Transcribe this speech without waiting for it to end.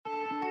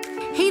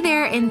Hey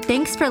there, and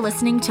thanks for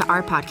listening to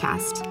our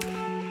podcast.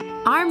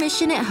 Our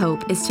mission at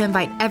Hope is to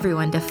invite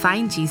everyone to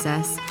find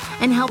Jesus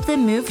and help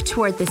them move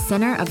toward the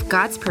center of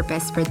God's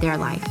purpose for their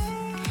life.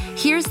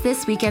 Here's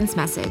this weekend's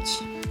message.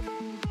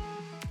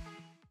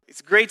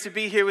 It's great to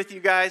be here with you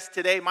guys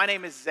today. My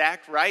name is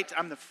Zach Wright.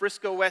 I'm the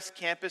Frisco West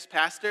campus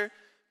pastor,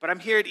 but I'm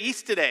here at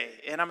East today,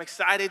 and I'm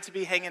excited to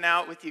be hanging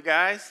out with you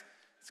guys.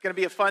 It's going to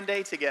be a fun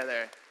day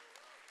together.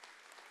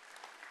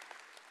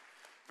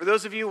 For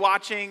those of you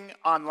watching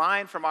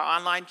online from our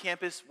online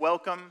campus,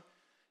 welcome.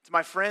 To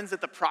my friends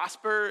at the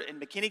Prosper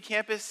and McKinney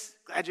campus,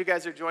 glad you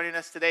guys are joining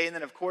us today. And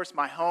then, of course,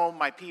 my home,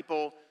 my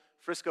people,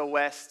 Frisco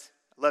West.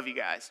 I love you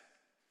guys.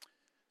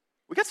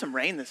 We got some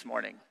rain this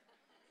morning.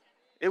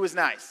 It was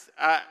nice.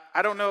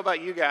 I don't know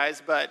about you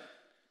guys, but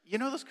you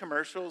know those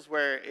commercials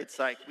where it's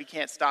like, we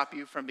can't stop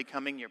you from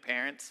becoming your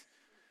parents?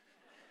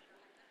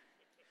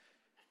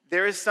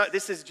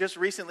 This has just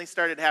recently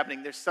started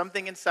happening. There's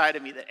something inside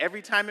of me that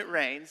every time it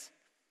rains,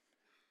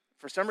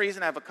 for some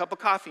reason I have a cup of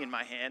coffee in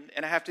my hand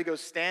and I have to go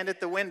stand at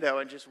the window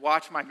and just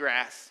watch my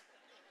grass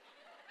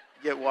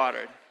get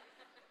watered.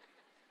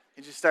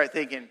 And just start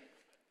thinking,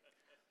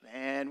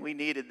 man, we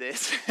needed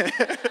this.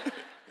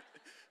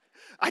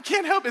 I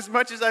can't help as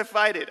much as I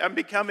fight it. I'm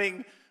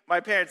becoming my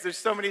parents. There's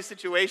so many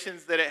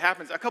situations that it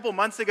happens. A couple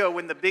months ago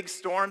when the big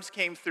storms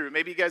came through,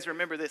 maybe you guys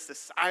remember this, the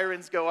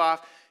sirens go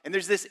off, and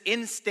there's this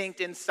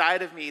instinct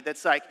inside of me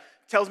that's like,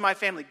 tells my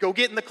family, go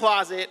get in the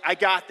closet, I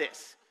got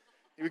this.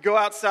 And we go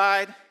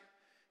outside,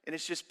 and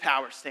it's just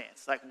power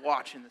stance, like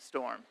watching the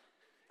storm.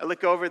 I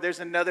look over, there's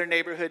another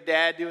neighborhood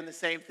dad doing the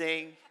same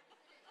thing.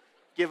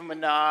 Give him a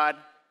nod.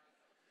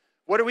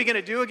 What are we going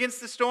to do against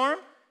the storm?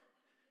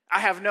 I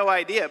have no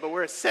idea, but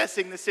we're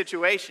assessing the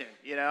situation,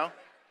 you know?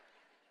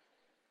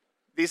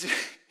 You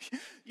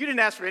didn't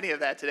ask for any of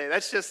that today.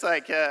 That's just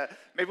like,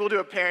 maybe we'll do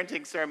a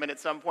parenting sermon at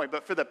some point.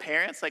 But for the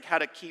parents, like how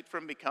to keep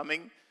from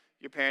becoming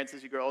your parents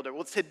as you grow older.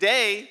 Well,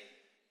 today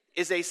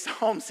is a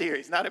Psalm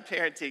series, not a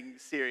parenting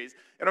series.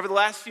 And over the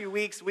last few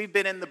weeks, we've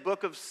been in the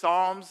book of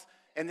Psalms,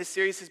 and this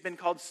series has been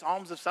called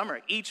Psalms of Summer.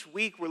 Each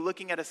week, we're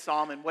looking at a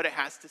psalm and what it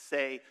has to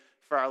say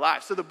for our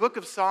lives. So the book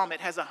of Psalm, it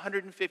has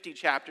 150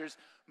 chapters,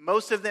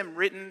 most of them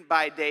written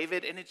by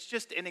David, and it's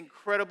just an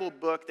incredible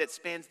book that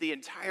spans the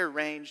entire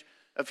range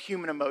of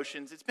human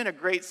emotions. It's been a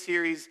great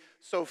series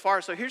so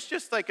far. So here's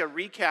just like a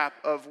recap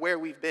of where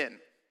we've been.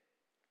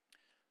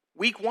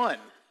 Week 1,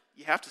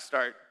 you have to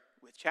start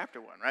with chapter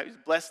 1, right? It was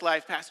Blessed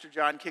Life. Pastor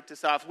John kicked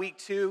us off. Week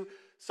 2,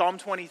 Psalm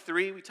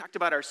 23. We talked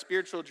about our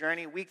spiritual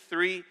journey. Week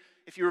 3,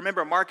 if you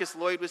remember, Marcus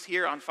Lloyd was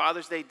here on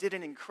Father's Day, did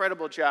an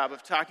incredible job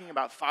of talking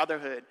about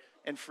fatherhood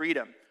and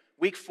freedom.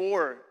 Week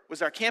 4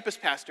 was our campus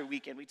pastor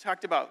weekend. We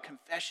talked about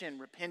confession,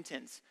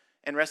 repentance,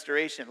 and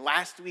restoration.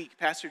 Last week,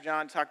 Pastor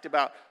John talked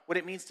about what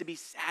it means to be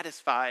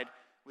satisfied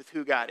with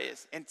who God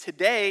is. And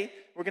today,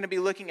 we're going to be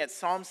looking at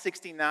Psalm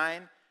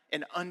 69,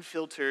 an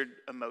unfiltered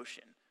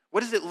emotion. What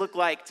does it look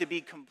like to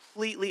be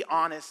completely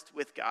honest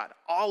with God?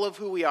 All of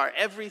who we are,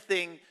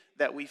 everything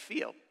that we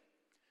feel.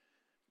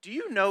 Do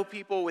you know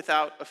people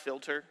without a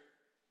filter?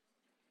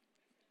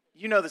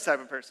 You know this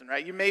type of person,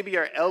 right? You maybe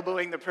are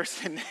elbowing the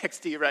person next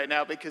to you right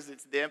now because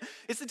it's them.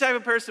 It's the type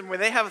of person, when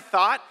they have a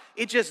thought,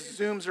 it just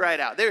zooms right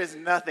out. There is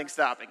nothing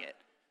stopping it.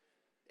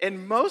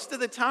 And most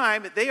of the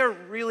time, they are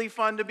really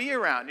fun to be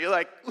around. You're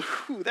like,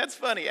 ooh, that's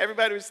funny.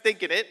 Everybody was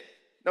thinking it.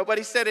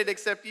 Nobody said it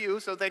except you,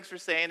 so thanks for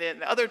saying it.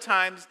 And other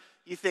times,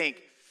 you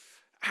think,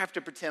 I have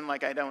to pretend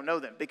like I don't know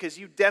them because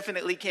you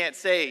definitely can't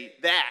say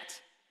that.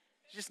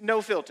 Just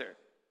no filter.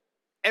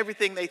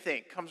 Everything they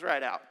think comes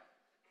right out.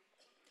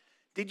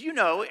 Did you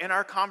know in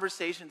our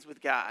conversations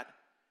with God,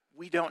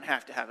 we don't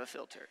have to have a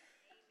filter?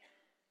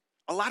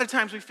 A lot of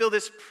times we feel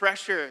this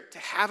pressure to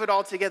have it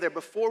all together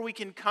before we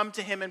can come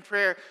to him in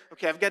prayer.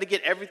 Okay, I've got to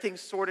get everything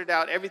sorted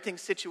out, everything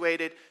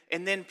situated,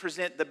 and then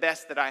present the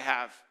best that I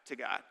have to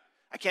God.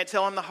 I can't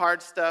tell him the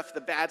hard stuff,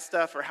 the bad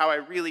stuff, or how I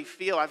really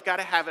feel. I've got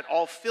to have it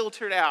all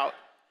filtered out,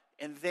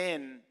 and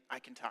then I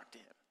can talk to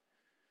him.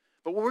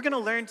 But what we're going to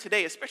learn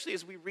today, especially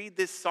as we read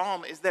this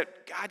psalm, is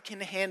that God can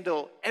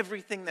handle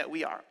everything that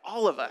we are,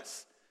 all of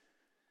us.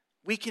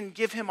 We can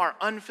give him our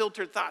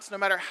unfiltered thoughts, no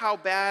matter how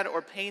bad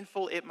or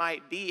painful it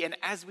might be. And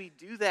as we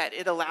do that,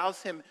 it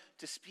allows him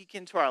to speak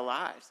into our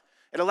lives.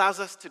 It allows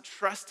us to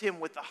trust him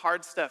with the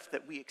hard stuff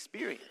that we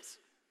experience.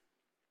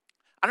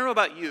 I don't know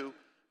about you,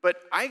 but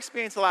I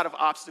experience a lot of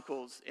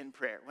obstacles in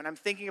prayer. When I'm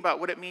thinking about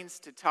what it means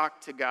to talk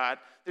to God,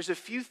 there's a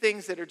few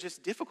things that are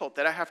just difficult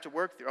that I have to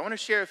work through. I want to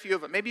share a few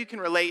of them. Maybe you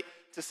can relate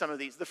to some of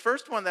these. The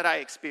first one that I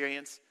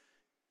experience,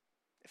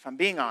 if I'm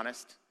being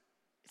honest,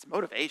 it's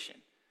motivation.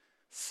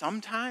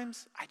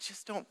 Sometimes I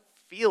just don't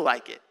feel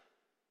like it.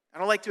 I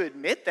don't like to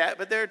admit that,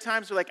 but there are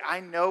times where like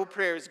I know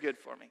prayer is good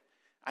for me.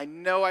 I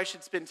know I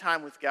should spend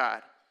time with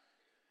God,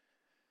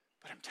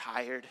 but I'm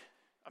tired.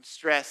 I'm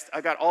stressed. I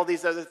got all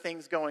these other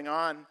things going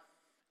on.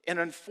 And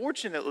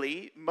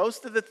unfortunately,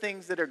 most of the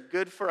things that are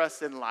good for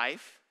us in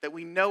life, that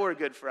we know are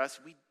good for us,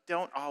 we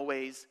don't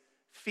always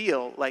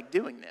feel like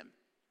doing them.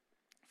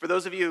 For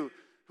those of you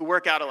who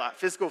work out a lot,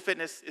 physical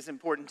fitness is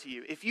important to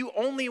you. If you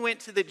only went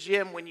to the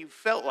gym when you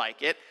felt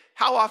like it,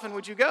 how often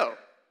would you go?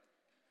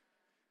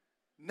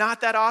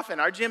 Not that often.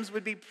 Our gyms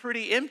would be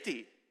pretty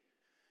empty.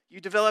 You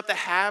develop the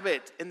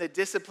habit and the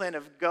discipline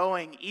of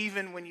going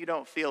even when you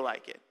don't feel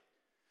like it.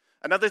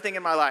 Another thing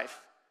in my life,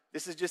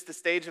 this is just the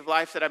stage of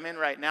life that I'm in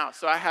right now.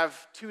 So I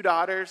have 2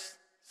 daughters,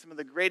 some of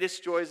the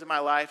greatest joys of my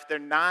life. They're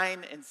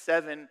 9 and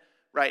 7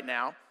 right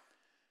now.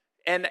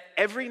 And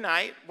every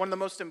night, one of the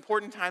most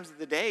important times of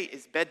the day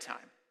is bedtime.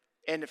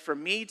 And for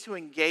me to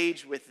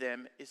engage with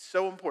them is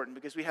so important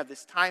because we have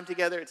this time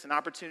together. It's an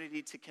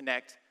opportunity to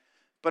connect.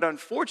 But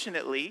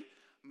unfortunately,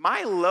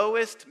 my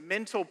lowest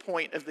mental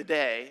point of the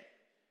day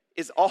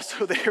is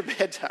also their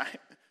bedtime.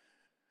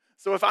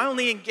 So if I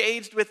only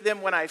engaged with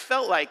them when I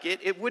felt like it,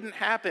 it wouldn't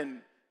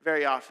happen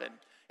very often.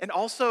 And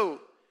also,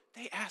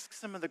 they ask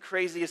some of the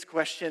craziest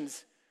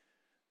questions.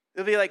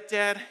 They'll be like,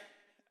 Dad,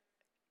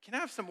 can I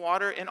have some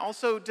water? And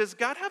also, does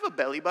God have a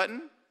belly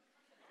button?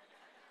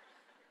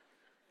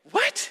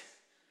 What?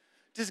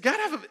 Does God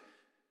have a...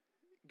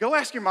 Go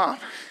ask your mom.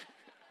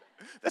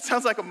 That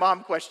sounds like a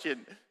mom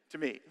question to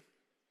me.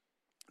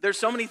 There's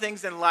so many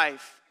things in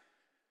life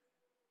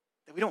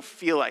that we don't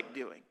feel like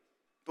doing,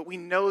 but we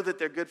know that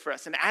they're good for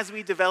us. And as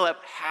we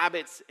develop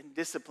habits and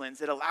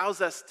disciplines, it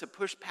allows us to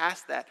push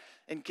past that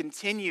and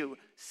continue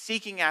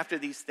seeking after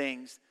these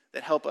things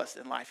that help us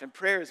in life. And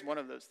prayer is one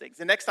of those things.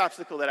 The next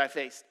obstacle that I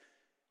faced,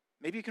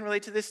 maybe you can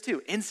relate to this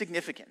too,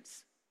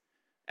 insignificance.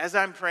 As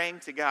I'm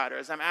praying to God or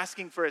as I'm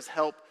asking for his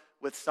help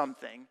with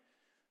something,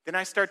 then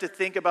I start to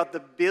think about the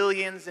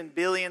billions and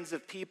billions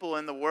of people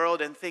in the world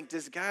and think,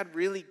 does God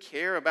really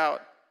care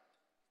about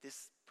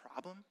this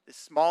problem, this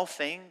small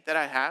thing that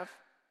I have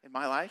in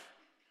my life?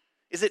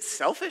 Is it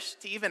selfish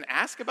to even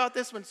ask about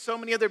this when so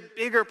many other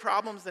bigger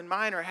problems than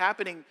mine are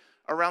happening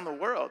around the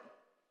world?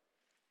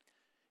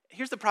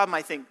 Here's the problem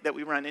I think that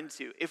we run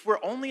into. If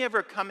we're only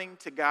ever coming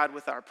to God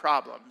with our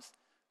problems,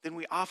 then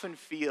we often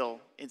feel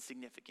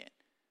insignificant.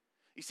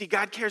 You see,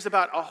 God cares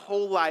about a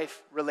whole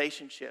life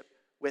relationship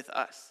with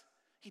us.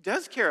 He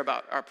does care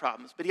about our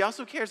problems, but he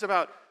also cares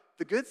about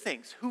the good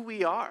things, who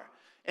we are.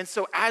 And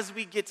so as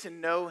we get to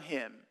know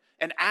him,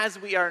 and as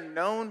we are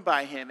known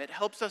by him, it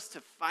helps us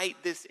to fight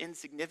this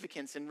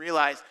insignificance and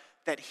realize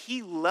that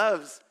he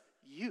loves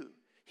you.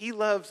 He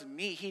loves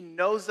me. He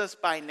knows us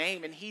by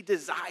name, and he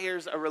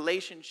desires a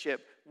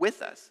relationship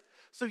with us.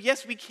 So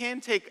yes, we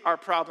can take our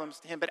problems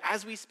to him, but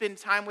as we spend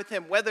time with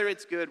him, whether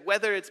it's good,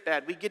 whether it's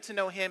bad, we get to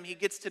know him, he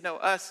gets to know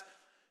us,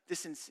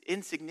 this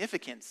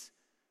insignificance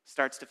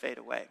starts to fade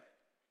away.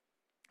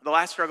 The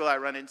last struggle I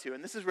run into,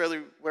 and this is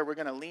really where we're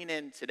going to lean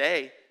in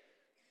today,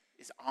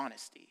 is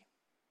honesty.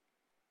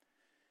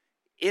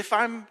 If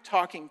I'm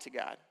talking to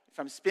God, if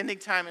I'm spending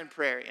time in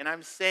prayer, and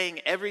I'm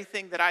saying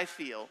everything that I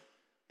feel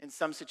in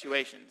some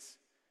situations,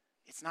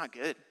 it's not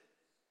good.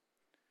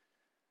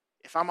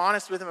 If I'm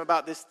honest with him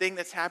about this thing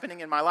that's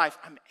happening in my life,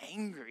 I'm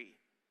angry.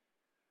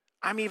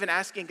 I'm even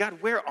asking,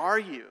 God, where are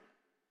you?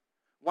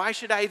 Why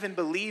should I even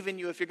believe in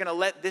you if you're going to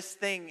let this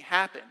thing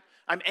happen?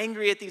 I'm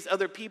angry at these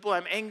other people.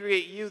 I'm angry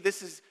at you.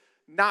 This is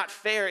not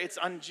fair. It's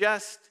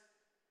unjust.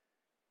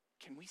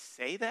 Can we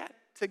say that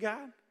to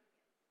God?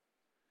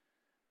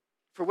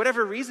 For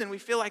whatever reason, we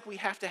feel like we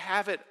have to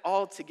have it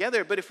all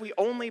together. But if we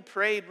only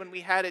prayed when we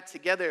had it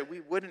together,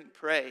 we wouldn't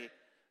pray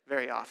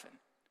very often.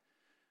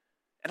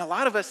 And a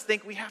lot of us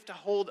think we have to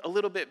hold a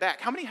little bit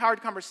back. How many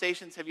hard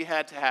conversations have you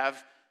had to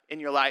have in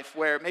your life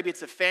where maybe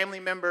it's a family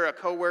member, a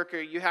coworker,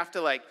 you have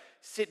to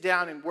sit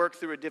down and work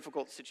through a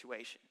difficult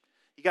situation?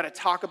 You got to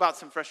talk about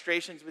some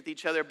frustrations with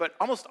each other, but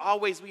almost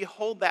always we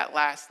hold that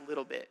last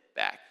little bit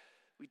back.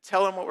 We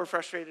tell them what we're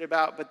frustrated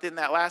about, but then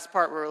that last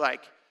part we're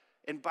like,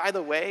 and by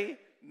the way,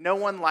 no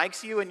one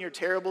likes you and you're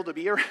terrible to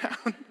be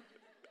around.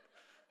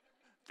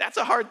 That's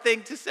a hard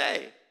thing to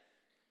say.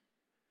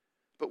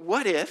 But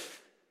what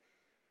if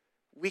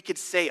we could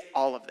say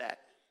all of that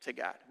to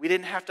God? We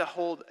didn't have to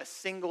hold a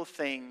single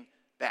thing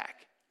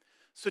back.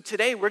 So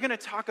today we're going to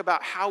talk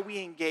about how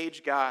we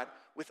engage God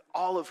with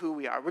all of who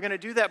we are. We're going to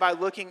do that by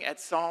looking at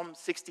Psalm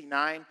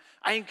 69.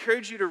 I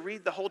encourage you to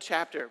read the whole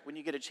chapter when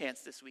you get a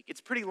chance this week. It's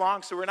pretty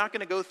long, so we're not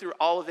going to go through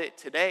all of it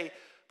today.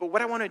 But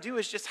what I want to do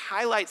is just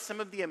highlight some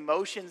of the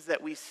emotions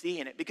that we see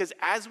in it. Because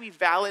as we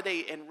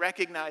validate and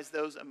recognize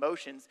those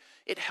emotions,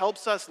 it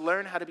helps us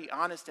learn how to be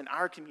honest in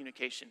our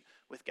communication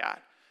with God.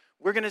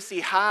 We're going to see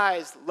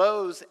highs,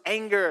 lows,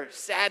 anger,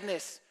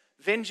 sadness,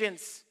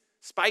 vengeance,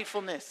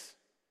 spitefulness.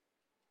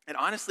 And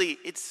honestly,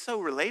 it's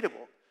so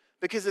relatable.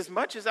 Because as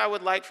much as I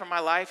would like for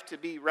my life to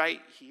be right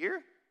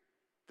here,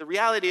 the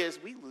reality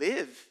is we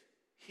live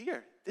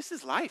here. This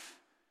is life.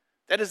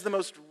 That is the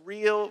most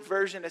real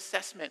version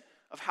assessment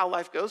of how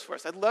life goes for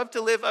us. I'd love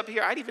to live up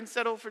here. I'd even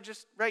settle for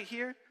just right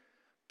here.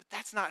 But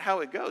that's not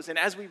how it goes. And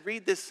as we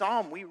read this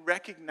psalm, we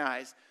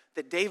recognize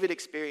that David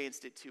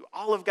experienced it too.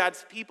 All of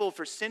God's people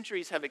for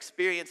centuries have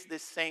experienced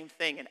this same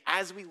thing. And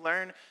as we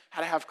learn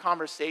how to have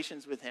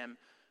conversations with him,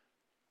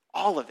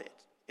 all of it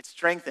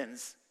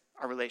strengthens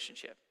our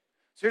relationship.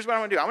 So here's what I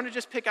want to do. I want to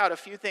just pick out a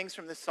few things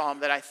from this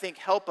psalm that I think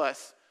help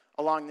us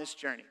along this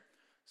journey.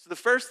 So the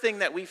first thing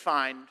that we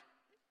find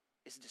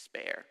is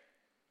despair.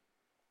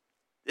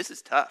 This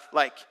is tough,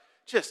 like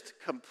just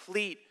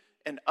complete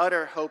and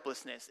utter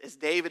hopelessness as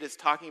David is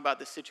talking about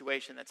the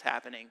situation that's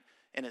happening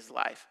in his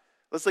life.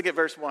 Let's look at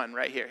verse 1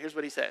 right here. Here's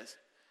what he says.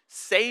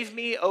 Save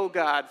me, O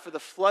God, for the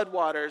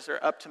floodwaters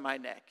are up to my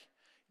neck.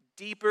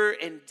 Deeper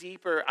and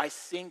deeper I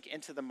sink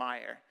into the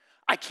mire.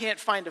 I can't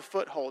find a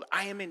foothold.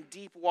 I am in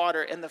deep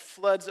water and the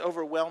floods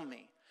overwhelm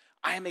me.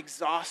 I am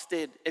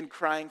exhausted and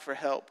crying for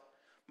help.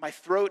 My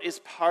throat is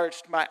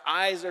parched. My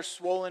eyes are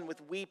swollen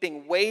with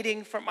weeping,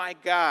 waiting for my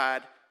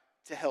God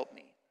to help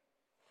me.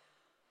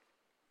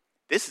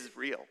 This is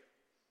real.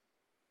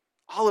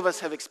 All of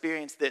us have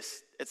experienced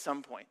this at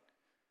some point.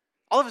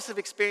 All of us have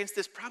experienced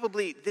this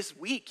probably this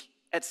week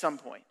at some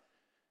point.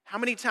 How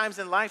many times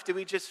in life do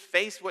we just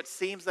face what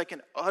seems like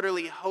an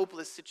utterly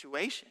hopeless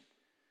situation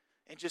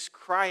and just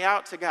cry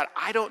out to God,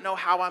 I don't know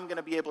how I'm going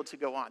to be able to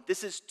go on.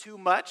 This is too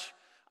much.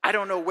 I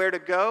don't know where to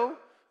go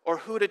or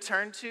who to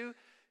turn to.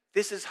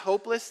 This is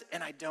hopeless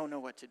and I don't know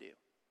what to do.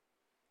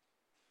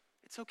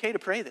 It's okay to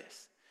pray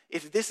this.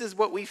 If this is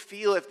what we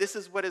feel, if this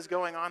is what is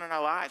going on in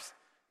our lives,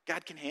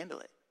 God can handle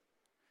it.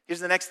 Here's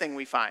the next thing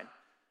we find.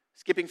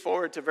 Skipping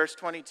forward to verse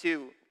 22,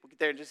 we'll get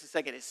there in just a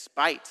second, is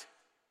spite.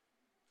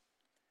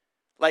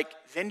 Like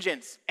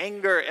vengeance,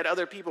 anger at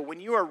other people.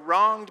 When you are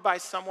wronged by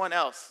someone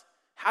else,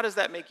 how does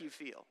that make you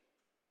feel?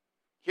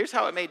 Here's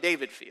how it made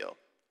David feel.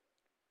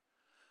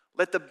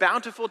 Let the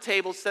bountiful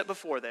table set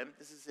before them,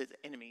 this is his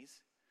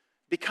enemies,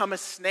 become a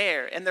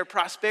snare, and their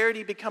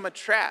prosperity become a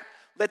trap.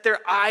 Let their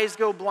eyes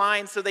go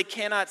blind so they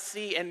cannot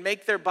see, and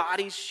make their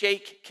bodies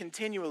shake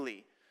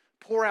continually.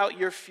 Pour out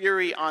your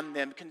fury on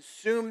them.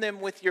 Consume them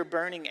with your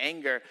burning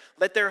anger.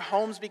 Let their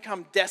homes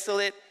become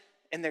desolate,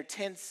 and their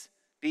tents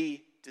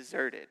be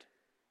deserted.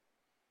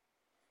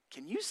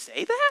 Can you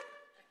say that?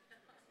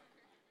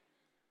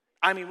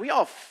 I mean, we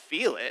all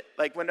feel it.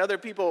 Like when other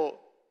people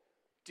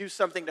do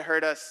something to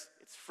hurt us,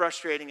 it's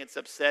frustrating, it's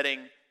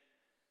upsetting.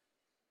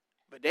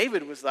 But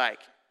David was like,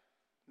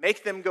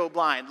 make them go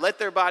blind. Let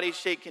their bodies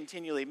shake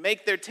continually.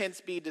 Make their tents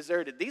be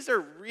deserted. These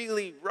are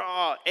really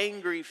raw,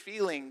 angry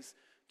feelings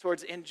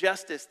towards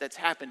injustice that's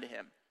happened to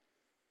him.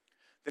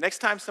 The next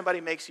time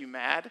somebody makes you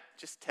mad,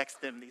 just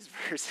text them these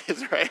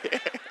verses right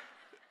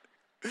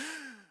here.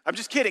 I'm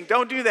just kidding.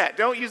 Don't do that.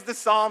 Don't use the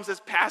Psalms as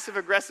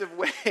passive-aggressive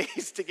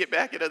ways to get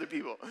back at other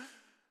people.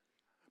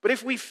 But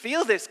if we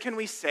feel this, can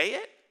we say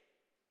it?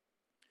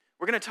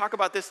 We're going to talk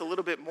about this a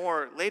little bit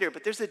more later,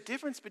 but there's a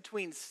difference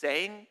between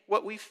saying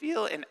what we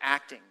feel and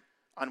acting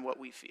on what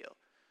we feel.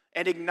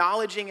 And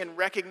acknowledging and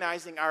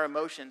recognizing our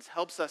emotions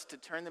helps us to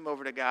turn them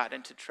over to God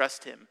and to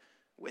trust Him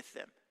with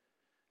them.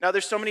 Now,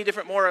 there's so many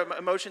different more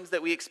emotions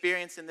that we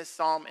experience in this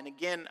psalm, and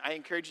again, I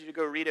encourage you to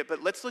go read it,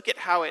 but let's look at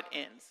how it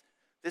ends.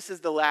 This is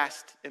the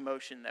last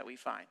emotion that we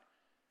find.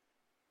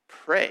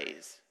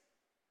 Praise.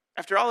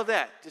 After all of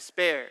that,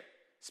 despair,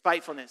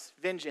 spitefulness,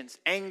 vengeance,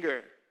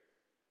 anger,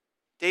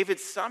 David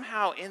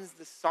somehow ends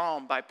the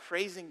psalm by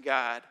praising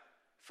God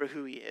for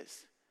who He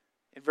is.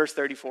 In verse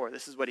 34,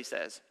 this is what he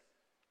says.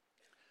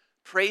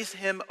 Praise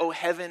Him, O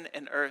heaven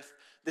and earth,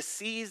 the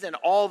seas and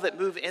all that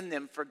move in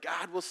them, for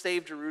God will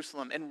save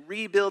Jerusalem and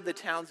rebuild the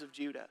towns of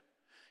Judah.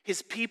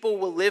 His people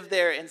will live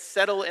there and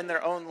settle in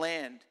their own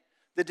land.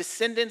 The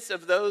descendants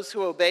of those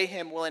who obey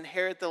Him will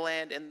inherit the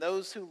land, and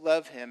those who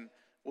love Him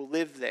will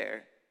live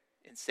there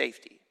in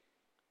safety.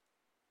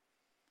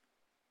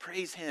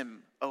 Praise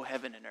Him, O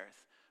heaven and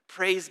earth.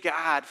 Praise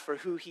God for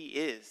who He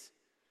is.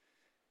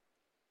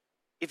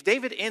 If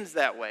David ends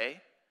that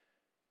way,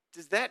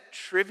 does that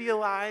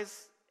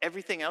trivialize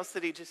everything else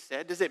that he just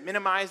said? Does it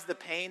minimize the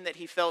pain that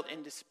he felt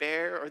in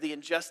despair or the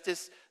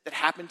injustice that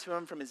happened to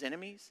him from his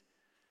enemies?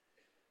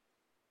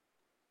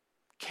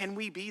 Can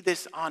we be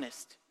this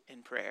honest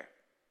in prayer?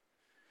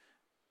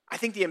 I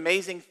think the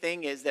amazing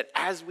thing is that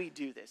as we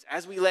do this,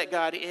 as we let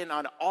God in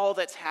on all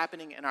that's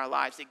happening in our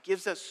lives, it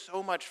gives us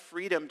so much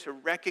freedom to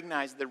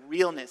recognize the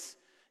realness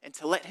and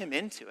to let Him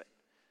into it.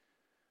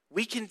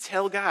 We can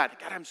tell God,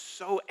 God, I'm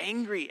so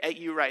angry at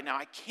you right now.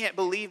 I can't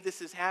believe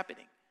this is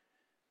happening.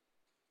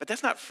 But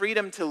that's not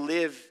freedom to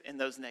live in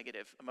those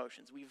negative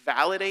emotions. We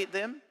validate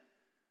them.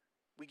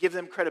 We give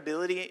them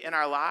credibility in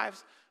our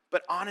lives.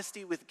 But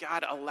honesty with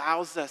God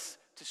allows us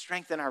to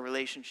strengthen our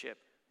relationship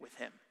with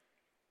Him.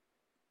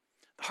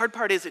 The hard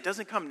part is it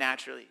doesn't come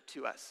naturally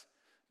to us.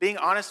 Being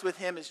honest with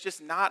Him is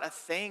just not a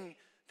thing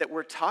that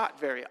we're taught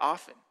very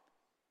often.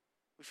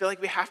 We feel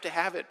like we have to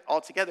have it all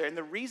together. And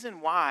the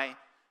reason why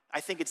I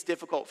think it's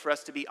difficult for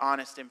us to be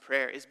honest in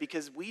prayer is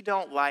because we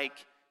don't like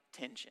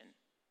tension.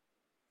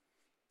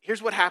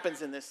 Here's what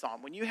happens in this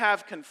psalm. When you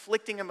have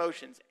conflicting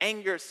emotions,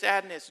 anger,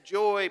 sadness,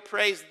 joy,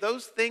 praise,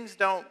 those things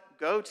don't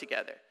go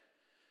together.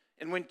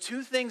 And when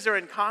two things are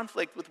in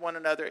conflict with one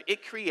another,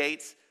 it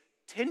creates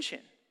tension.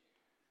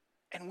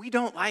 And we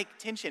don't like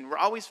tension. We're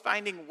always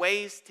finding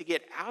ways to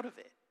get out of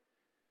it.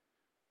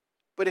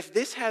 But if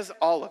this has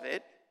all of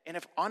it, and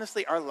if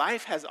honestly our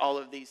life has all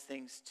of these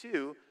things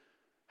too,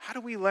 how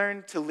do we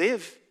learn to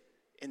live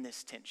in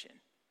this tension?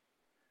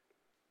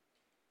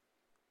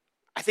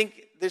 I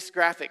think this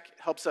graphic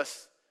helps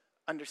us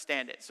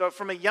understand it. So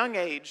from a young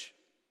age,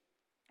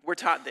 we're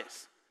taught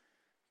this.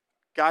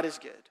 God is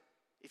good.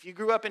 If you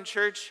grew up in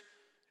church,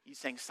 you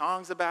sang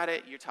songs about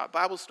it, you're taught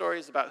Bible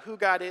stories about who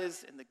God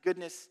is and the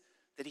goodness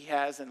that he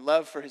has and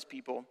love for his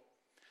people.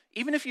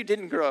 Even if you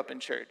didn't grow up in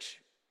church,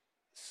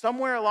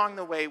 somewhere along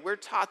the way, we're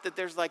taught that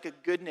there's like a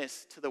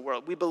goodness to the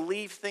world. We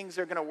believe things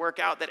are going to work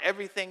out, that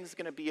everything's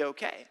going to be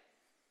okay.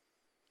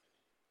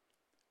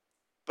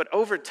 But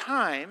over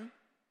time,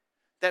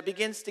 that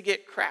begins to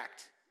get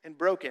cracked and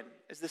broken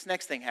as this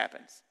next thing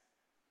happens.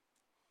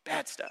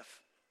 Bad stuff.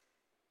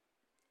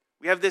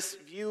 We have this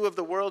view of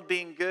the world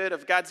being good,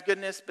 of God's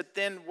goodness, but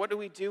then what do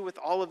we do with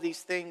all of these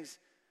things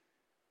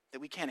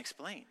that we can't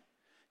explain?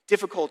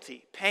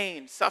 Difficulty,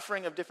 pain,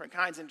 suffering of different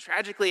kinds, and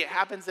tragically it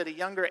happens at a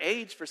younger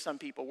age for some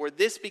people where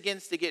this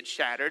begins to get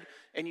shattered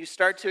and you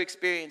start to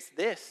experience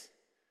this.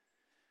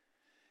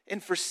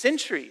 And for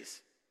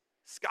centuries,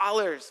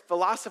 scholars,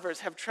 philosophers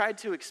have tried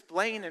to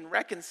explain and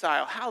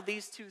reconcile how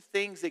these two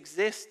things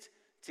exist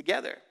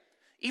together.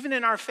 Even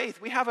in our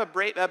faith, we have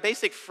a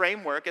basic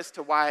framework as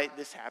to why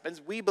this happens.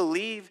 We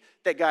believe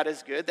that God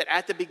is good, that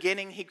at the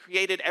beginning he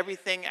created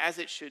everything as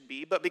it should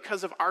be, but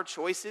because of our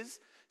choices,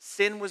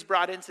 sin was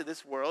brought into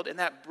this world, and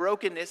that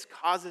brokenness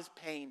causes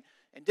pain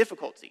and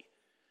difficulty.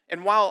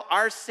 And while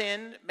our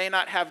sin may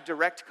not have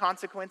direct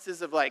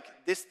consequences of like,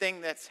 this thing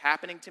that's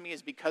happening to me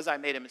is because I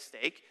made a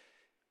mistake,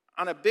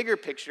 on a bigger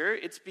picture,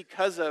 it's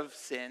because of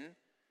sin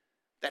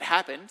that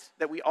happened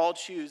that we all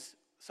choose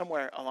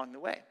somewhere along the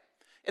way.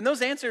 And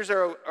those answers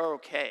are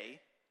okay,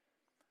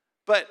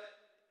 but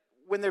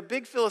when they're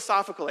big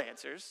philosophical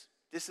answers,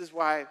 this is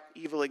why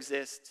evil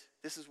exists,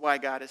 this is why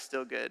God is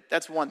still good,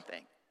 that's one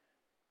thing.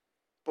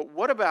 But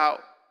what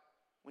about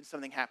when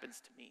something happens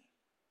to me?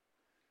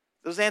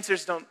 Those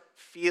answers don't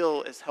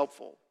feel as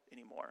helpful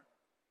anymore.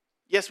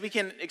 Yes, we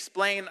can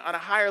explain on a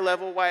higher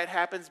level why it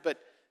happens, but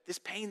this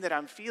pain that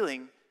I'm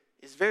feeling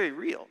is very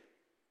real.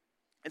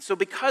 And so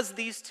because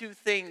these two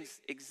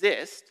things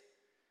exist,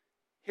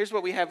 here's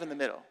what we have in the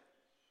middle.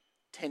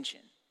 Tension.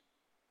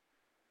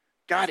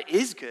 God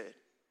is good.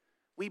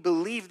 We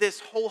believe this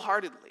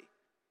wholeheartedly.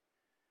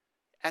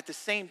 At the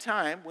same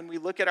time, when we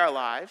look at our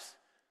lives,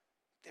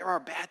 there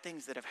are bad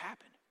things that have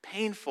happened,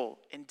 painful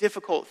and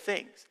difficult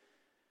things.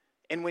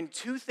 And when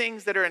two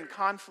things that are in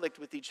conflict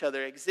with each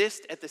other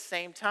exist at the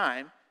same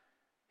time,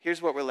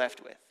 here's what we're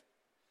left with.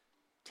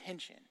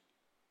 Tension.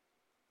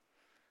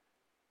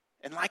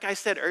 And like I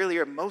said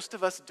earlier, most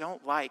of us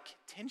don't like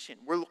tension.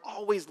 We're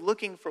always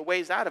looking for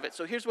ways out of it.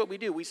 So here's what we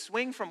do. We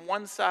swing from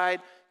one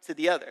side to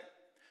the other.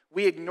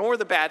 We ignore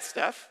the bad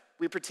stuff.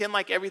 We pretend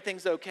like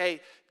everything's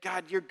okay.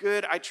 God, you're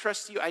good. I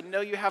trust you. I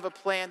know you have a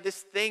plan. This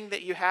thing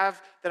that you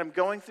have that I'm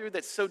going through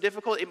that's so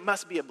difficult, it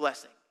must be a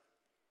blessing.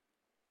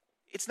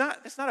 It's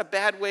not a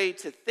bad way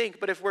to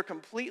think, but if we're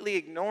completely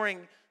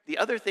ignoring the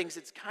other things,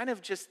 it's kind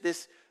of just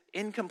this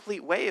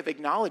incomplete way of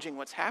acknowledging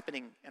what's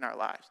happening in our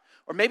lives.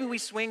 Or maybe we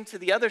swing to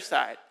the other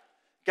side.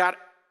 God,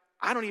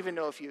 I don't even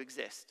know if you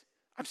exist.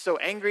 I'm so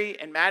angry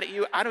and mad at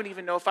you. I don't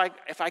even know if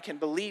I can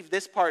believe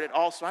this part at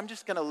all, so I'm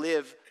just going to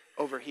live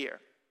over here.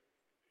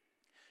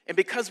 And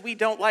because we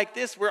don't like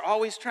this, we're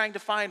always trying to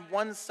find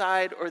one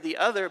side or the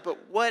other,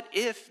 but what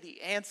if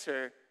the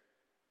answer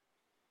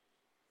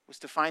was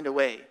to find a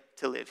way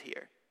to live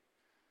here?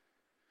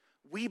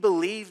 We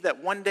believe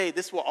that one day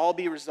this will all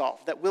be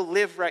resolved, that we'll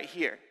live right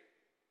here,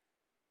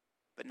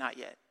 but not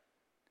yet.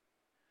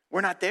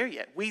 We're not there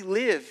yet. We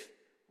live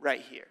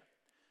right here.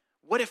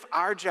 What if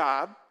our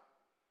job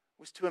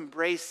was to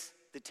embrace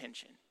the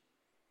tension?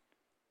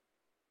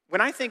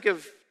 When I think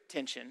of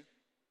tension,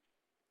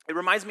 it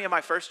reminds me of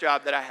my first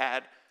job that I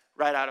had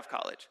right out of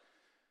college.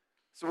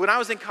 So when I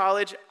was in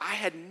college, I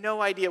had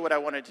no idea what I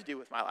wanted to do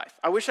with my life.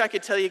 I wish I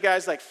could tell you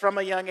guys, like from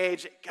a young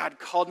age, God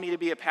called me to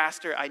be a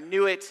pastor. I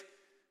knew it,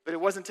 but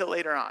it wasn't until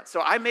later on.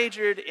 So I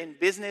majored in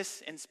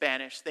business and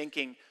Spanish,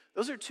 thinking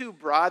those are two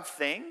broad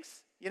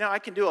things. You know, I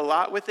can do a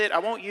lot with it. I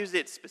won't use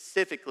it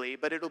specifically,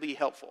 but it'll be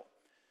helpful.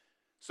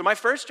 So my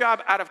first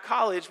job out of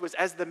college was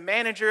as the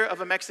manager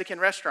of a Mexican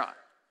restaurant.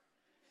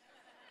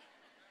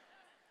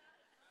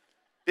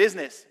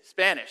 Business,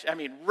 Spanish,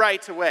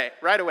 right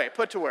away,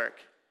 put to work.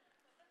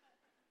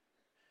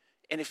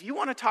 And if you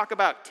want to talk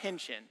about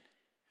tension,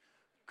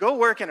 go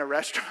work in a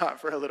restaurant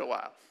for a little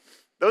while.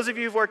 Those of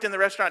you who've worked in the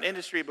restaurant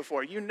industry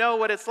before, you know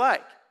what it's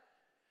like.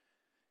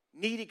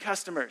 Needy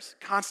customers,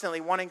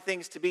 constantly wanting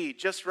things to be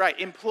just right.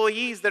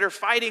 Employees that are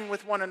fighting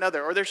with one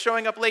another, or they're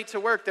showing up late to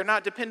work, they're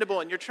not dependable,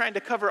 and you're trying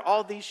to cover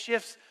all these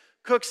shifts.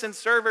 Cooks and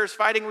servers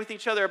fighting with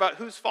each other about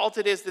whose fault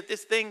it is that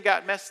this thing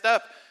got messed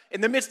up. In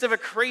the midst of a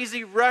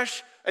crazy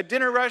rush, a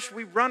dinner rush,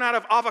 we run out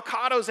of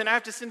avocados and I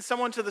have to send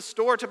someone to the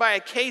store to buy a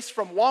case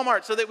from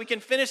Walmart so that we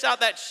can finish out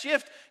that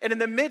shift. And in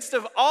the midst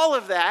of all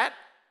of that,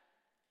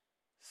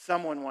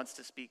 someone wants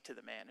to speak to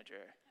the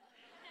manager.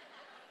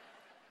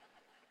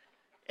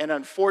 And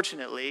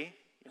unfortunately,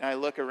 I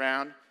look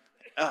around,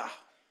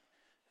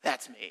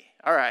 that's me.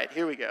 All right,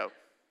 here we go.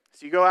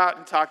 So you go out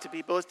and talk to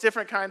people. It's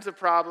different kinds of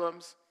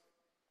problems.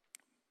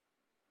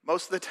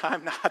 Most of the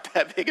time, not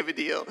that big of a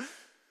deal.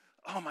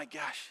 Oh my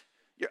gosh,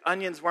 Your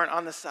onions weren't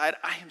on the side.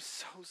 I am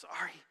so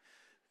sorry.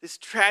 This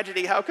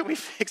tragedy, how can we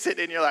fix it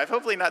in your life?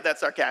 Hopefully not that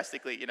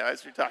sarcastically,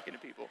 as you're talking to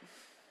people.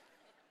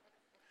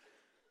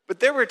 But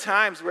there were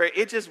times where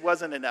it just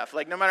wasn't enough.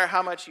 Like no matter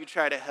how much you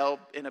try to help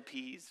and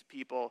appease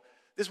people,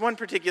 this one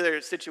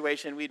particular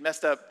situation, we'd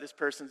messed up this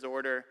person's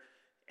order,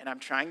 and I'm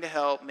trying to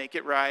help, make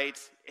it right,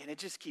 and it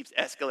just keeps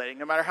escalating.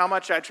 No matter how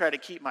much I try to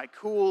keep my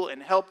cool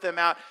and help them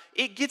out,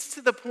 it gets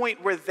to the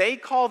point where they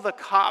call the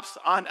cops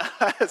on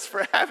us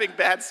for having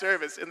bad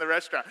service in the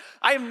restaurant.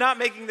 I am not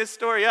making this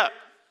story up.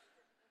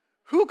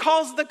 Who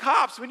calls the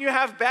cops when you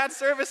have bad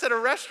service at a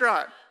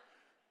restaurant?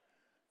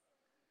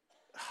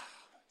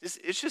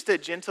 It's just a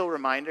gentle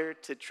reminder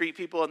to treat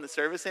people in the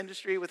service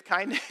industry with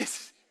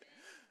kindness.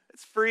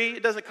 It's free.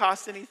 It doesn't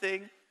cost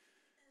anything.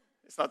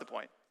 It's not the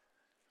point.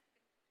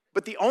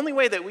 But the only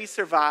way that we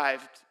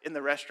survived in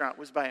the restaurant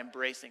was by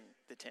embracing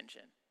the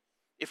tension.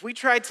 If we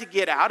tried to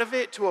get out of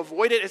it, to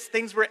avoid it as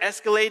things were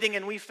escalating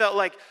and we felt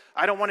like,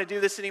 I don't want to do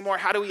this anymore,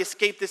 how do we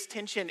escape this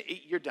tension?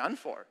 You're done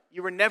for.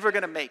 You were never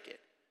going to make it.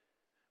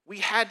 We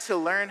had to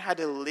learn how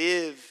to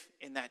live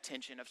in that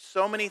tension of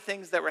so many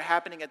things that were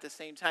happening at the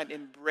same time,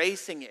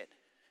 embracing it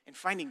and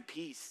finding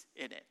peace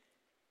in it.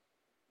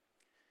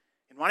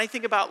 And when I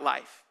think about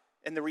life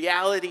and the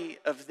reality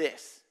of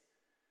this,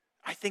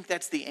 I think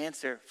that's the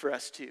answer for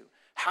us too.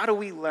 How do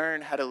we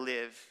learn how to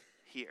live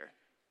here?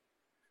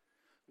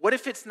 What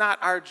if it's not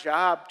our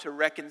job to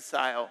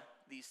reconcile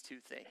these two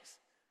things,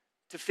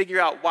 to figure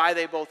out why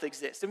they both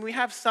exist? And we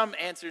have some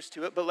answers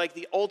to it, but like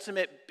the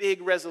ultimate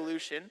big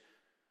resolution,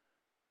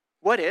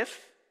 what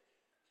if,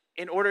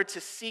 in order to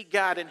seek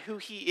God and who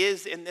he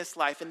is in this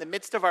life, in the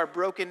midst of our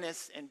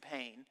brokenness and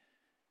pain,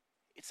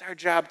 it's our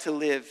job to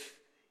live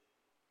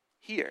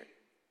here.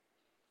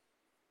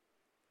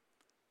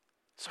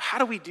 So how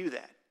do we do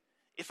that?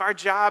 If our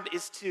job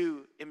is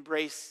to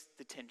embrace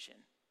the tension,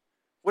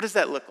 what does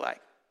that look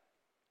like?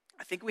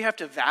 I think we have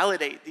to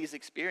validate these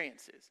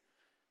experiences.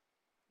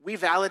 We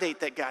validate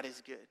that God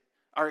is good.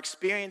 Our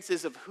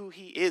experiences of who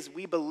he is,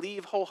 we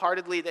believe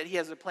wholeheartedly that he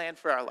has a plan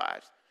for our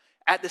lives.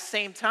 At the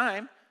same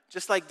time,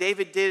 just like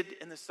David did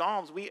in the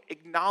Psalms, we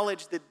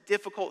acknowledge the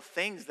difficult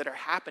things that are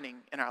happening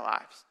in our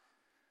lives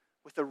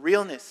with a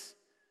realness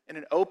and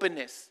an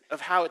openness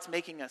of how it's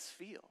making us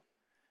feel.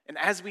 And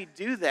as we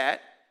do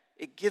that,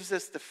 it gives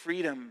us the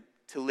freedom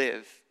to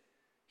live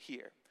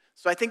here.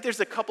 So I think there's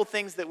a couple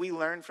things that we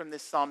learn from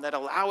this psalm that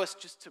allow us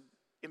just to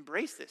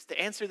embrace this, to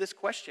answer this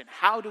question.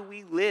 How do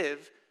we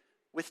live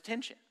with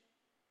tension?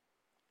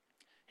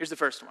 Here's the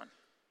first one.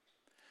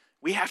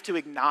 We have to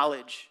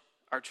acknowledge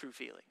our true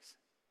feelings.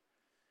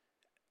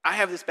 I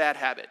have this bad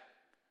habit.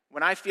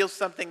 When I feel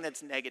something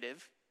that's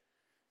negative,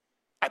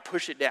 I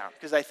push it down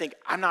because I think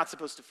I'm not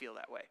supposed to feel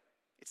that way.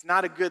 It's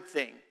not a good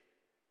thing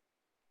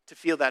to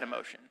feel that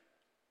emotion.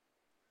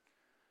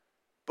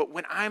 But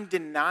when I'm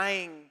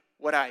denying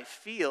what I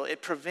feel,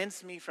 it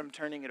prevents me from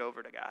turning it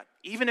over to God,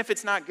 even if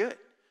it's not good.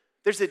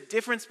 There's a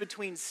difference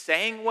between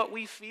saying what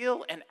we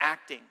feel and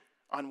acting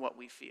on what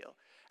we feel.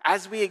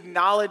 As we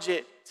acknowledge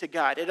it to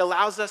God, it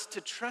allows us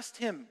to trust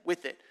him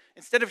with it.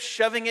 Instead of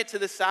shoving it to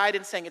the side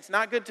and saying, it's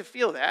not good to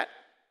feel that,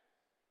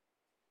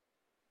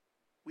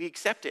 we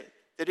accept it,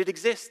 that it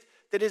exists,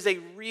 that is a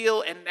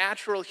real and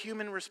natural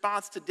human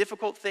response to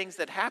difficult things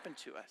that happen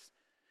to us.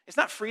 It's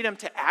not freedom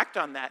to act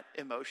on that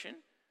emotion,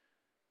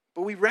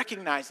 but we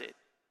recognize it.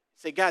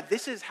 Say, God,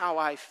 this is how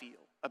I feel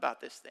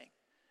about this thing.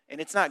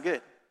 And it's not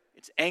good.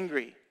 It's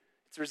angry.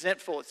 It's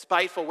resentful. It's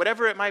spiteful.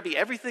 Whatever it might be,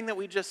 everything that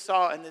we just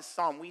saw in this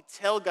psalm, we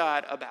tell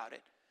God about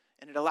it.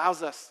 And it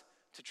allows us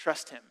to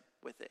trust him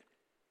with it.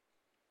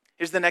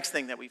 Here's the next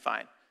thing that we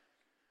find.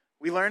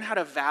 We learn how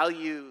to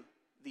value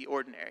the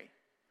ordinary.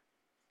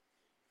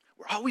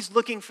 We're always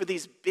looking for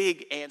these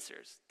big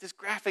answers. This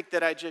graphic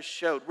that I just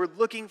showed, we're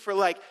looking for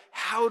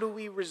how do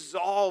we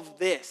resolve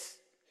this?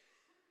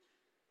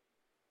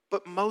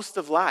 But most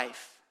of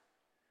life,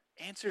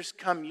 answers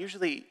come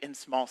usually in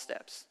small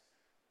steps,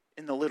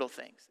 in the little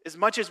things. As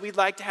much as we'd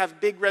like to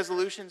have big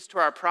resolutions to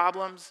our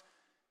problems,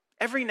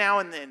 every now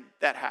and then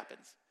that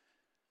happens.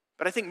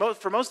 But I think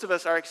for most of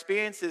us, our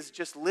experience is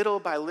just little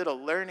by little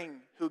learning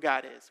who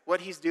God is,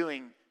 what he's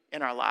doing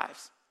in our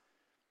lives.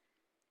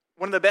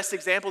 One of the best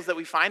examples that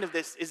we find of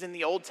this is in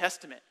the Old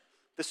Testament.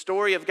 The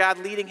story of God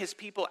leading his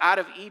people out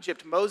of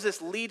Egypt,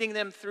 Moses leading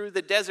them through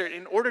the desert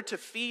in order to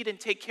feed and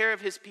take care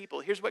of his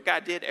people. Here's what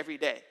God did every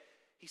day.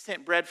 He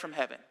sent bread from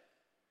heaven,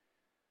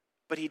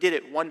 but he did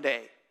it one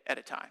day at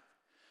a time.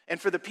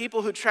 And for the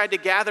people who tried to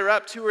gather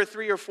up 2 or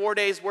 3 or 4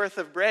 days worth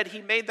of bread,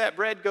 he made that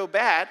bread go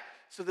bad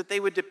so that they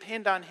would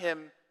depend on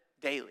him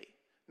daily.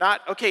 Not,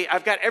 okay,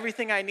 I've got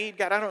everything I need.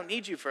 God, I don't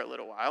need you for a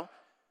little while.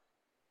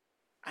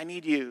 I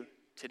need you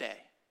today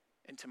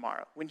and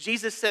tomorrow. When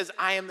Jesus says,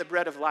 I am the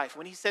bread of life,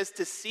 when he says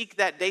to seek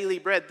that daily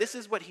bread, this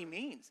is what he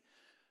means.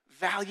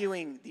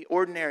 Valuing the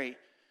ordinary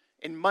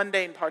and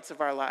mundane parts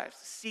of our lives,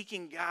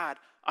 seeking God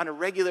on a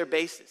regular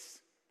basis,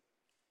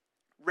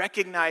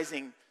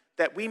 recognizing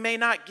that we may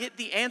not get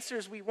the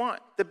answers we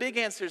want, the big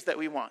answers that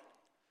we want,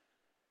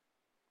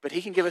 but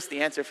he can give us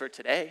the answer for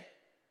today.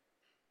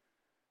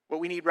 what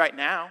we need right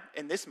now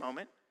in this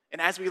moment. And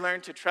as we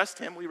learn to trust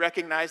him, we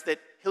recognize that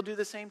he'll do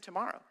the same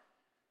tomorrow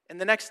and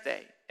the next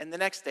day and the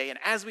next day. And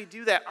as we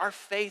do that, our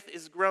faith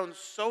is grown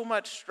so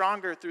much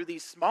stronger through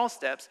these small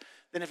steps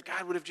than if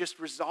God would have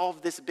just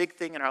resolved this big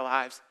thing in our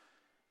lives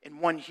in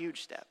one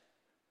huge step.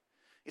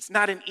 It's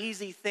not an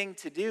easy thing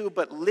to do,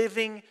 but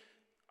living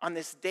on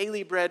this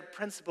daily bread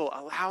principle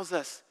allows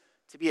us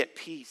to be at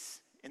peace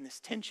in this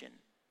tension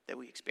that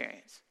we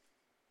experience.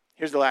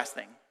 Here's the last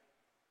thing.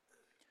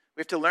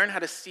 We have to learn how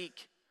to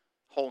seek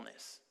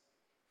wholeness.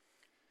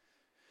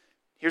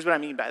 Here's what I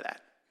mean by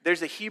that.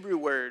 There's a Hebrew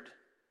word,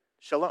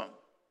 shalom,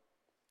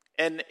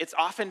 and it's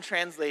often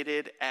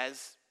translated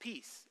as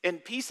peace.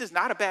 And peace is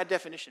not a bad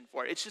definition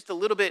for it. It's just a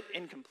little bit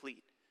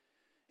incomplete.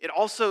 It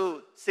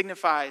also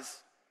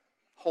signifies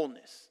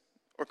wholeness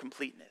or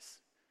completeness.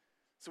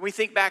 So when we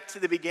think back to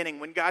the beginning,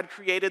 when God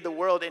created the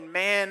world and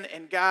man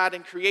and God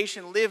and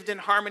creation lived in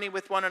harmony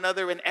with one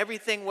another and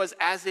everything was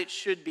as it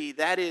should be,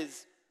 that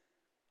is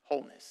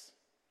wholeness.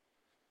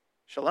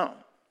 Shalom.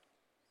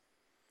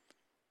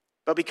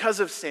 But because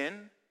of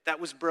sin, that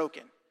was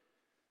broken.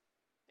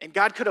 And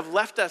God could have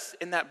left us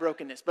in that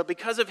brokenness. But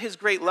because of his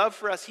great love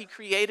for us, he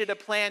created a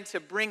plan to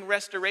bring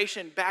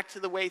restoration back to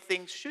the way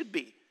things should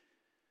be.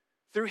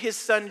 Through his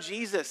son,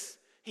 Jesus,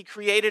 he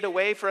created a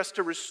way for us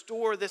to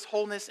restore this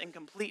wholeness and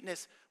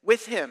completeness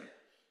with him,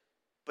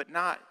 but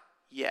not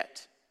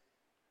yet.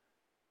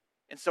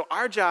 And so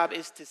our job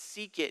is to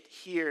seek it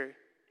here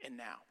and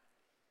now.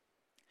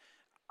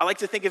 I like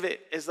to think of it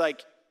as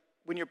like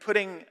when you're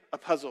putting a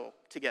puzzle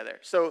together.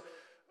 So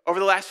over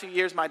the last few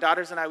years, my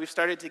daughters and I, we've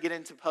started to get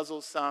into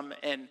puzzles some,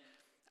 and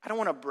I don't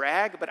want to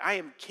brag, but I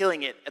am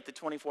killing it at the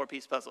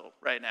 24-piece puzzle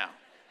right now.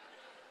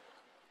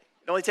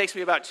 It only takes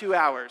me about 2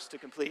 hours to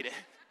complete it.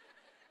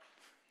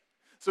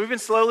 So we've been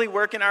slowly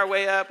working our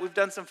way up. We've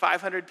done some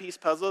 500-piece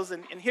puzzles,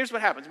 and here's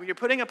what happens. When you're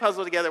putting a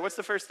puzzle together, what's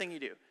the first thing you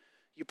do?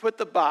 You put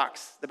the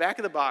back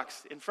of the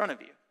box, in front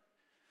of you.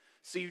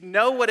 So you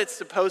know what it's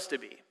supposed to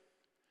be.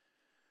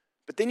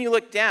 But then you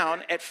look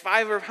down at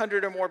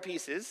 500 or more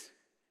pieces,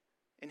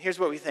 and here's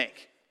what we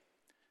think.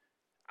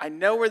 I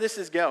know where this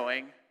is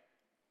going,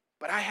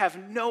 but I have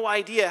no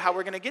idea how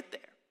we're going to get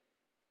there.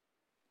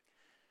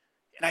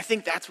 And I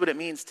think that's what it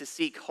means to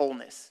seek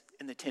wholeness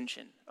in the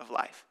tension of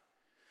life.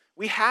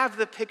 We have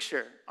the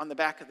picture on the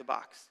back of the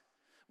box.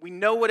 We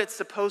know what it's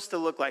supposed to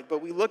look like,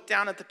 but we look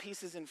down at the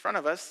pieces in front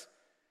of us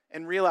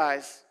and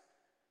realize,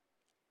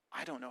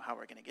 I don't know how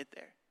we're going to get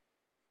there.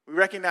 We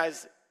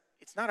recognize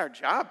it's not our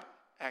job,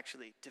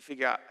 actually, to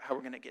figure out how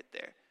we're going to get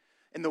there.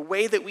 And the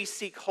way that we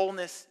seek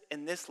wholeness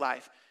in this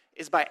life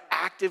is by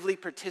actively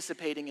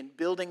participating in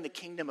building the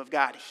kingdom of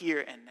God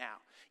here and now.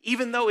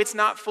 Even though it's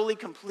not fully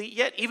complete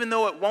yet, even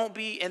though it won't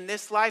be in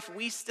this life,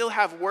 we still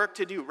have work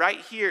to do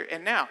right here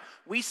and now.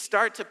 We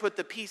start to put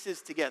the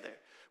pieces together.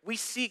 We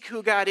seek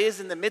who God is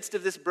in the midst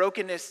of this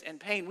brokenness and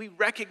pain. We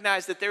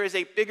recognize that there is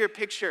a bigger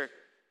picture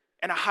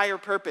and a higher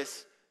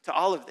purpose to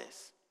all of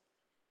this.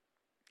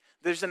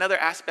 There's another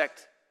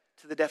aspect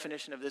to the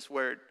definition of this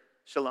word,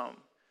 shalom.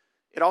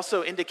 It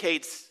also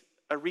indicates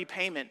a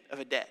repayment of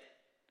a debt.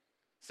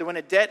 So when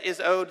a debt is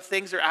owed,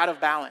 things are out of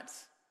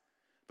balance.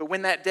 But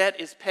when that debt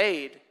is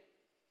paid,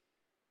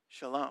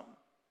 shalom,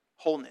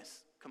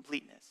 wholeness,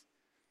 completeness.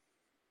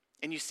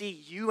 And you see,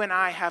 you and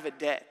I have a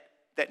debt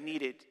that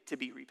needed to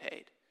be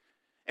repaid.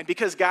 And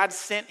because God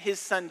sent his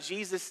son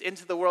Jesus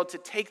into the world to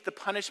take the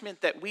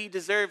punishment that we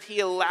deserve, he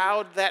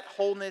allowed that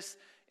wholeness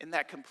and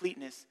that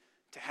completeness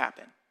to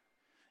happen.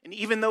 And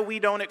even though we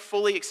don't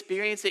fully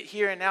experience it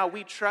here and now,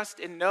 we trust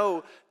and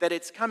know that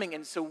it's coming.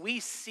 And so we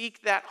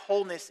seek that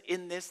wholeness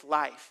in this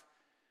life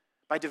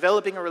by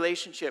developing a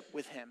relationship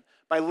with him,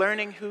 by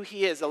learning who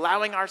he is,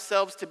 allowing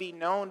ourselves to be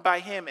known by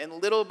him, and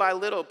little by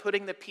little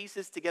putting the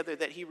pieces together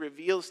that he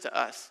reveals to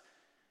us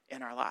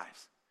in our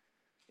lives.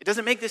 It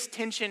doesn't make this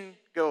tension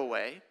go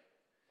away,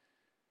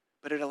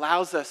 but it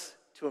allows us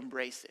to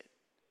embrace it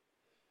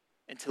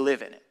and to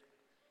live in it.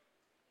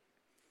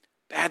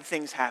 Bad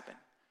things happen.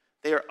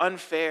 They are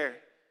unfair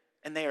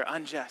and they are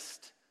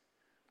unjust,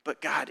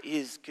 but God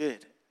is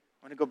good.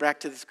 I want to go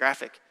back to this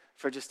graphic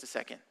for just a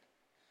second.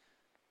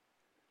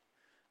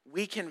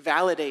 We can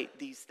validate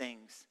these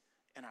things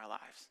in our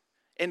lives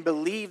and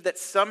believe that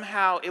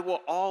somehow it will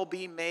all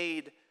be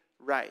made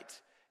right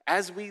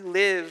as we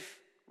live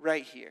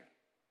right here.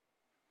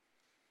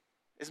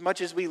 As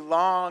much as we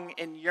long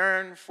and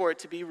yearn for it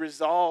to be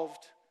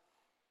resolved,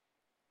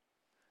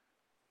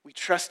 we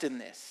trust in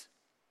this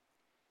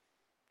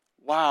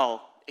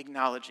while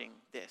acknowledging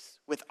this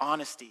with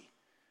honesty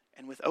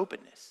and with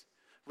openness,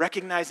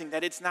 recognizing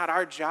that it's not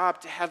our job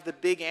to have the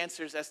big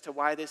answers as to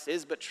why this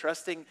is, but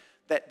trusting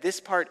that this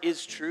part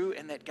is true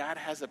and that God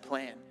has a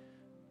plan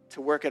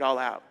to work it all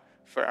out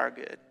for our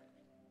good.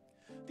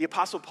 The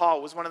Apostle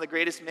Paul was one of the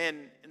greatest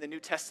men in the New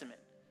Testament,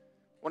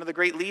 one of the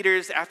great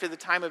leaders after the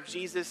time of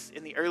Jesus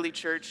in the early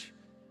church.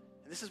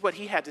 And this is what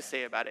he had to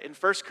say about it. In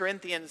 1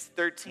 Corinthians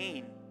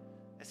 13,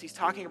 as he's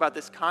talking about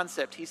this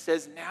concept, he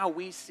says, now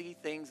we see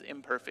things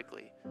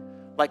imperfectly,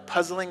 like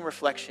puzzling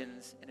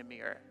reflections in a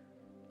mirror.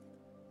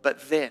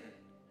 But then,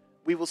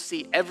 we will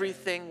see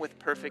everything with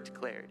perfect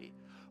clarity.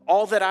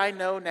 All that I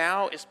know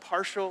now is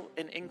partial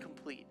and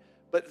incomplete,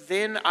 but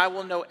then I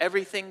will know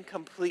everything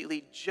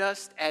completely,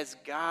 just as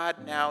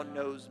God now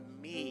knows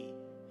me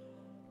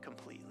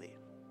completely.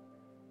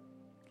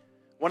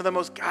 One of the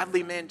most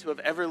godly men to have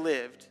ever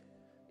lived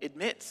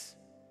admits,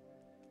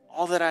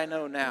 all that I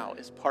know now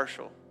is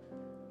partial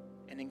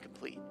and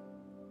incomplete.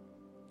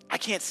 I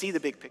can't see the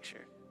big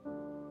picture.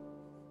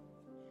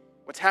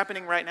 What's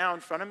happening right now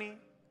in front of me,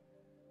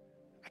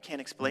 I can't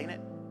explain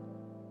it.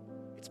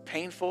 It's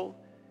painful.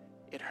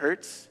 It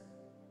hurts.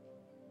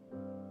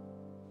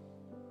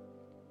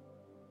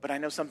 But I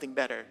know something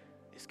better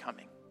is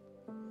coming.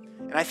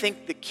 And I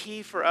think the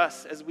key for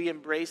us as we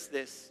embrace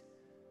this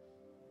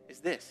is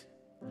this.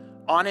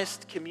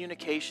 Honest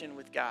communication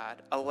with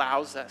God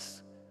allows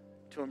us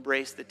to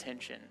embrace the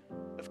tension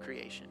of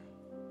creation.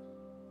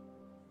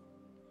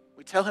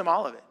 We tell him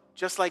all of it,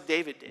 just like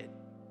David did.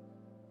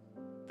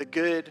 The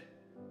good,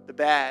 the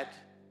bad,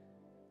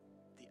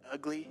 the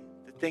ugly,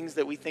 the things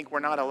that we think we're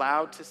not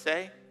allowed to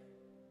say.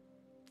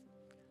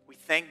 We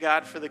thank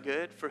God for the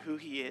good, for who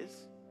he is.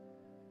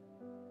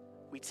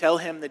 We tell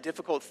him the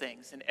difficult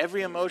things and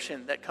every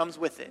emotion that comes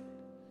with it.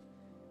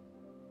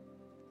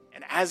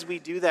 And as we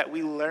do that,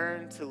 we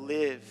learn to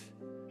live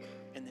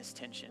in this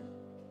tension.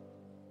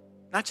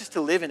 Not just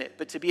to live in it,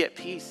 but to be at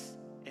peace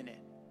in it,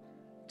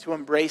 to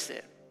embrace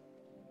it,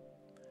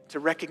 to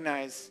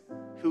recognize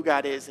who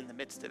God is in the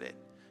midst of it.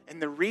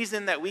 And the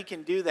reason that we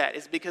can do that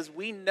is because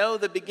we know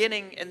the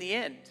beginning and the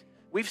end.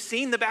 We've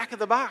seen the back of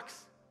the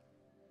box.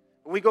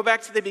 When we go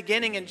back to the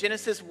beginning in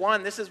Genesis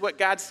 1, this is what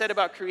God said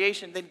about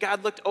creation. Then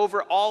God looked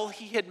over all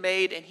he had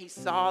made and he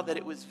saw that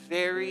it was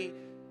very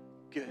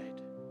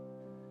good.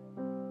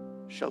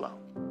 Shalom.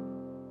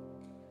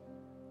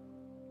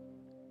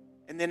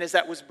 And then as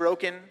that was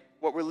broken,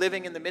 what we're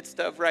living in the midst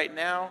of right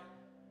now,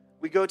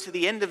 we go to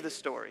the end of the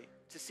story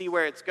to see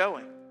where it's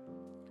going.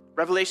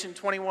 Revelation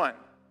 21,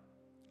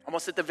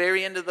 almost at the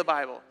very end of the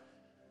Bible,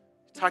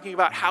 talking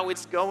about how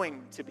it's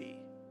going to be.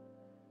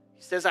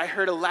 He says, I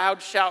heard a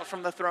loud shout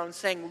from the throne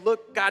saying,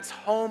 look, God's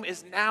home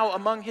is now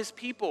among his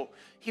people.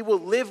 He will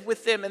live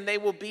with them and they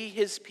will be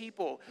his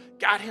people.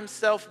 God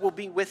himself will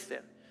be with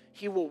them.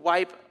 He will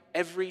wipe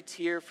every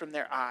tear from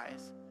their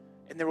eyes,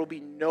 and there will be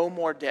no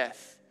more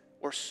death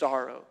or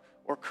sorrow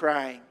or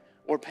crying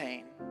or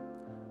pain.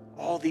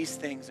 All these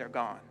things are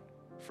gone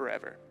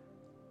forever.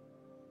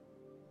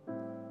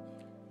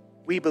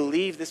 We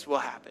believe this will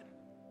happen,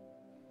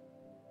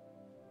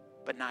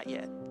 but not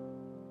yet.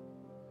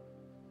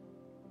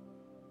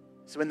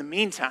 So in the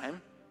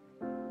meantime,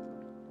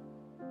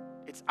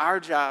 it's our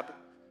job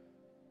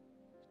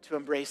to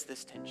embrace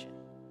this tension.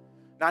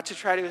 Not to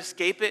try to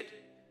escape it,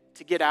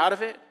 to get out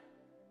of it,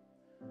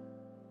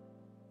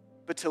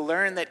 but to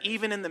learn that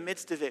even in the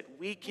midst of it,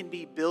 we can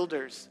be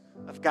builders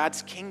of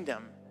God's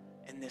kingdom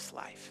in this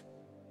life.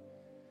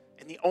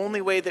 And the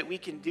only way that we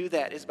can do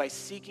that is by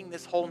seeking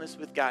this wholeness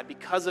with God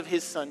because of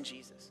his son,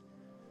 Jesus.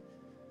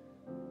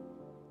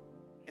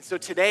 And so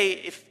today,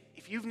 if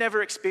you've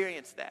never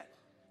experienced that,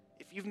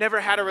 if you've never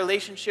had a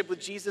relationship with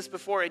Jesus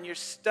before and you're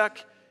stuck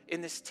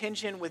in this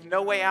tension with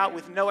no way out,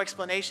 with no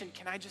explanation,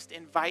 can I just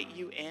invite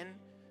you in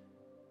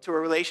to a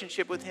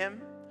relationship with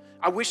him?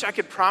 I wish I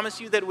could promise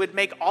you that it would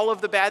make all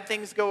of the bad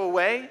things go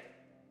away,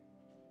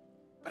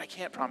 but I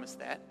can't promise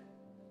that.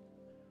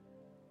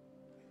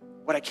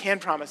 What I can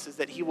promise is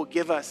that he will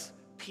give us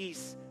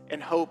peace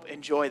and hope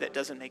and joy that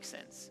doesn't make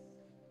sense.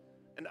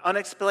 An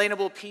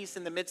unexplainable peace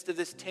in the midst of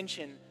this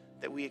tension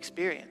that we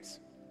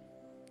experience.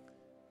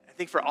 I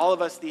think for all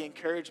of us, the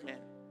encouragement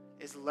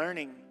is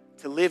learning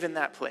to live in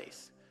that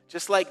place.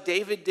 Just like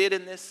David did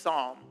in this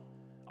psalm,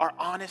 our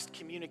honest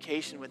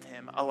communication with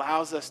him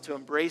allows us to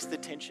embrace the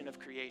tension of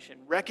creation,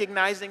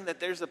 recognizing that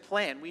there's a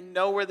plan. We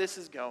know where this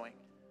is going,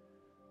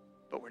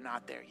 but we're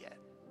not there yet.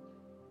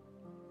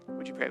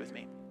 Would you pray with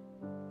me?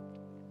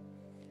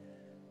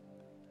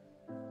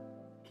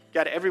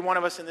 God, every one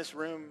of us in this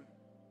room,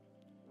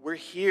 we're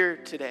here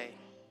today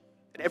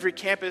at every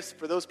campus,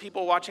 for those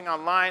people watching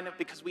online,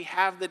 because we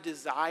have the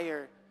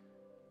desire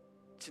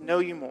to know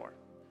you more,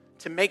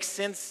 to make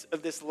sense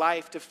of this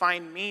life, to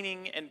find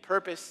meaning and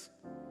purpose.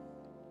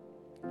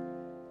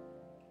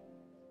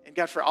 And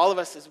God, for all of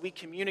us, as we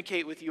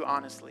communicate with you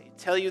honestly,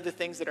 tell you the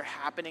things that are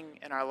happening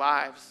in our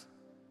lives,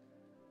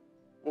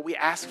 what we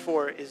ask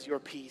for is your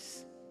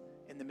peace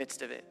in the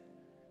midst of it.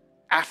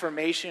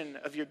 Affirmation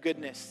of your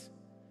goodness.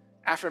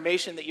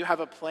 Affirmation that you have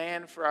a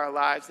plan for our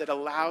lives that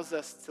allows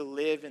us to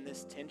live in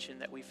this tension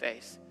that we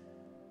face.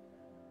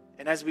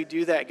 And as we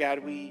do that, God,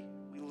 we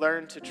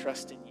learn to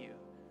trust in you,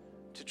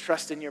 to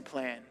trust in your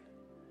plan,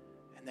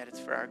 and that it's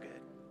for our good.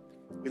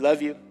 We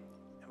love you,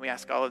 and we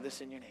ask all of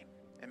this in your name.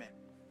 Amen.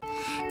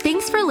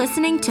 Thanks for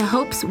listening to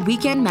Hope's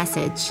weekend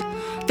message.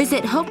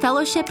 Visit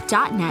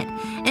hopefellowship.net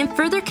and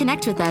further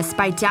connect with us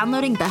by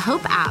downloading the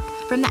Hope app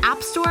from the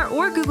App Store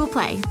or Google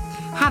Play.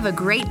 Have a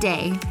great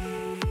day.